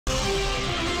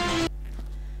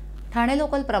Thane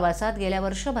local प्रवासात गेल्या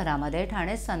वर्षभरामध्ये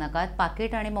ठाणे स्थानकात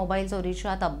पाकिट आणि मोबाईल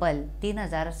चोरीच्या तब्बल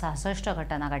 3066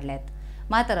 घटना घडल्यात।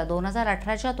 मात्र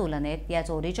 2018च्या तुलनेत या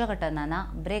चोरीच्या घटनांना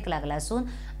ब्रेक लागला असून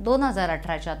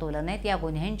 2018च्या तुलनेत या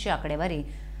गुन्ह्यांची आकडेवारी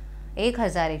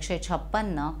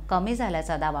 1156 कमी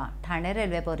झाल्याचा दावा ठाणे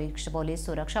रेल्वे पोलीस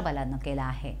सुरक्षा बलानं केला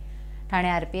आहे। ठाणे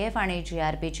आरपीएफ आणि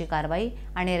जीआरपीची कारवाई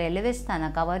आणि रेल्वे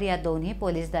स्थानकावर या दोन्ही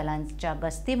पोलीस दलांच्या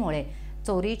गस्तीमुळे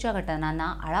चोरीच्या घटनांना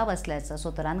आळा बसल्याचं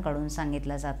सूत्रांकडून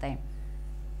सांगितलं जात आहे।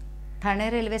 ठाणे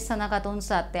रेल्वे स्थानकातून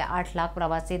 7 ते 8 लाख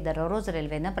प्रवासी दररोज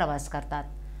रेल्वेनं प्रवास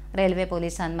करतात। रेल्वे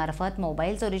पोलिसांमार्फत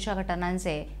मोबाईल चोरीच्या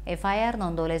घटनांचे FIR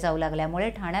नोंदवले जाऊ लागल्यामुळे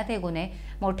ठाण्यात हे गुन्हे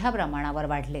मोठ्या प्रमाणावर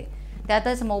वाढले।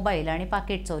 त्यातच मोबाईल आणि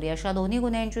पाकिट चोरी अशा दोन्ही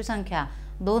गुन्ह्यांची संख्या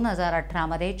 2018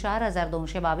 मध्ये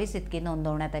 4222 इतकी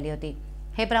नोंदवण्यात आली होती।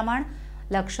 हे प्रमाण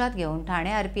लक्षात घेऊन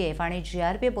ठाणे आरपीएफ आणि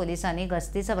जीआरपी पोलिसांनी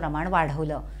गस्तीचं प्रमाण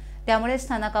वाढवलं। त्यामुळे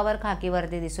स्थानकावर खाकी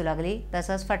वर्दी दिसू लागली।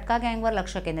 तसंच फटका गँगवर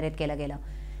लक्ष केंद्रित केलं गेलं।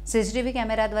 CCTV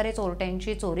कॅमेऱ्याद्वारे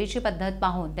चोरट्यांची चोरीची पद्धत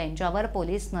पाहून त्यांच्यावर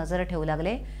पोलीस नजर ठेवू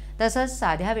लागले। तसंच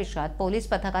साध्या विषयात पोलीस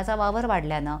पथकाचा वावर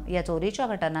वाढल्यानं या चोरीच्या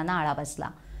घटनांना आळा बसला।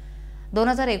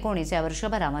 2019 या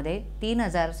वर्षभरामध्ये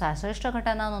 3066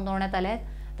 घटना नोंदवण्यात आल्या,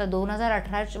 तर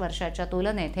 2018 वर्षाच्या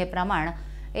तुलनेत हे प्रमाण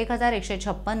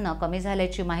 1156 कमी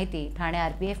झाल्याची माहिती ठाणे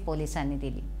आरपीएफ पोलिसांनी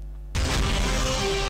दिली।